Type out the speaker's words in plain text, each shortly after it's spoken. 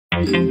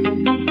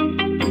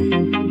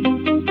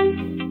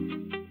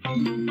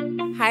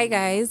Hi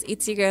guys,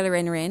 it's your girl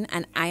Ren,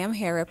 and I am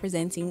here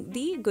representing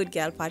the Good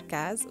Girl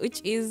Podcast,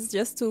 which is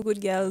just two good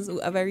girls who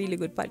have a really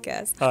good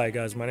podcast. Hi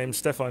guys, my name is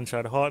Stefan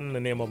Chad Horton. The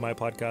name of my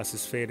podcast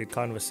is Faded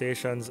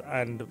Conversations,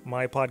 and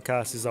my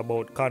podcast is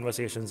about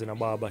conversations in a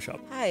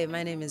barbershop. Hi,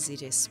 my name is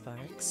ZJ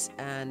Sparks,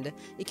 and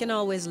you can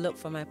always look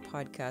for my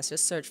podcast.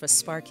 Just search for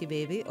Sparky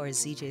Baby or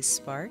ZJ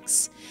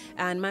Sparks,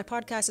 and my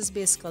podcast is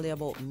basically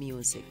about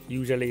music.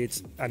 Usually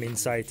it's an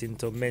insight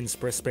into men's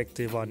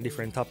perspective on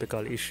different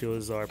topical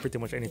issues or pretty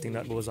much anything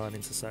that goes on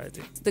in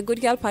society. The Good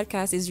Girl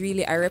Podcast is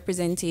really a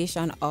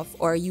representation of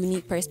our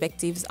unique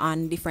perspectives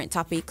on different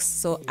topics.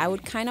 So I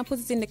would kind of put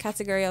it in the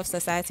category of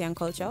society and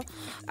culture.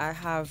 I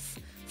have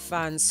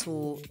fans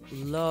who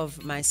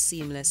love my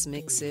seamless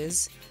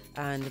mixes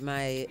and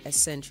my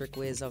eccentric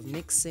ways of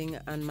mixing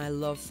and my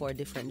love for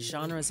different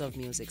genres of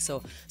music.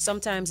 So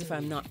sometimes if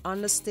I'm not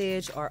on the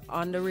stage or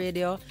on the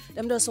radio,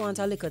 them just want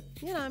a little,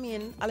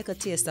 a little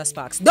taste of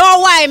sparks.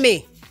 Don't why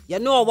me! You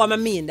know what I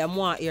mean? Them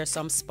want to hear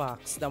some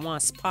sparks. Them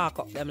want to spark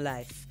up them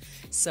life.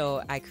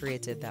 So I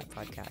created that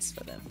podcast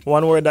for them.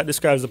 One word that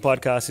describes the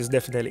podcast is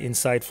definitely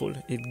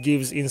insightful. It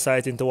gives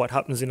insight into what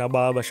happens in a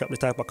barbershop, the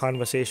type of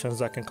conversations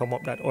that can come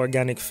up, that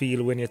organic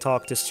feel when you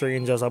talk to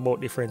strangers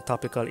about different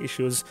topical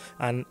issues.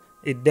 And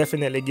it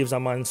definitely gives a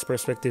man's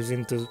perspectives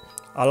into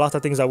a lot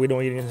of things that we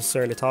don't even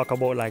necessarily talk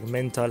about, like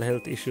mental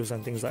health issues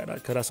and things like that,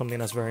 because that's something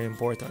that's very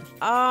important.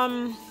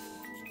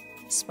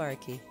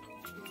 Sparky.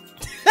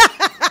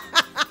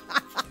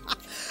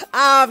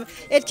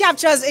 It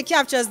captures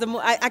the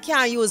I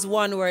can't use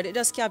one word. It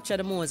just captures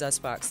the Moses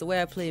Sparks, the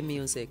way I play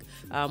music,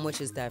 which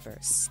is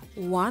diverse.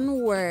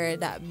 One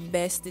word that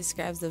best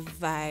describes the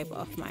vibe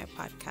of my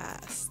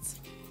podcast.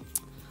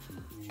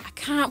 I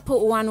can't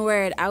put one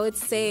word. I would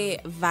say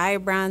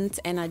vibrant,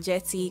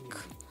 energetic,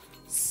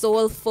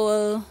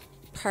 soulful,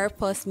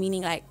 purpose,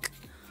 meaning like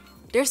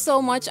there's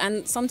so much,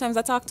 and sometimes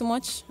I talk too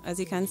much, as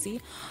you can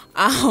see.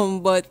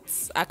 But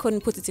I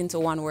couldn't put it into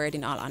one word,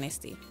 in all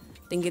honesty.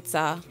 I think it's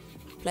a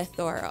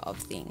plethora of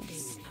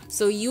things.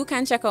 So you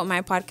can check out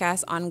my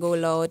podcast on Go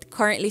Loud,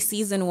 currently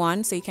season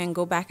 1, so you can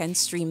go back and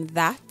stream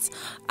that.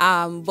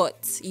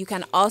 But you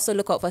can also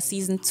look out for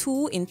season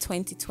 2 in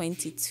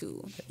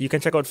 2022. You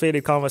can check out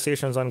Faded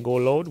Conversations on Go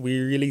Loud. We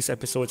release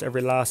episodes every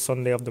last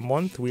Sunday of the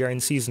month. We are in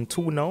season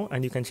 2 now,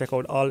 and you can check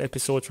out all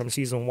episodes from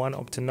season 1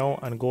 up to now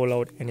on Go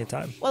Loud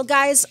anytime. Well,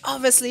 guys,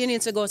 obviously you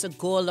need to go to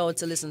Go Loud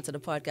to listen to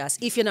the podcast.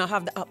 If you don't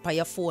have the app on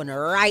your phone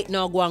right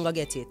now, go and go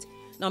get it.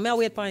 Now, may I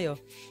wait for you?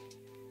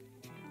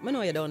 I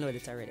know you don't know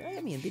it already.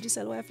 I mean,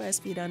 digital Wi-Fi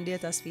speed and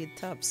data speed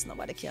tops.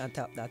 Nobody can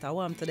tap that. I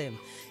want to them.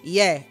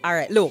 Yeah, all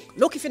right.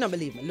 Look if you don't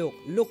believe me.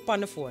 Look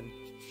on the phone.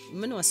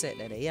 I know I said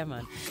that. Yeah,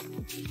 man.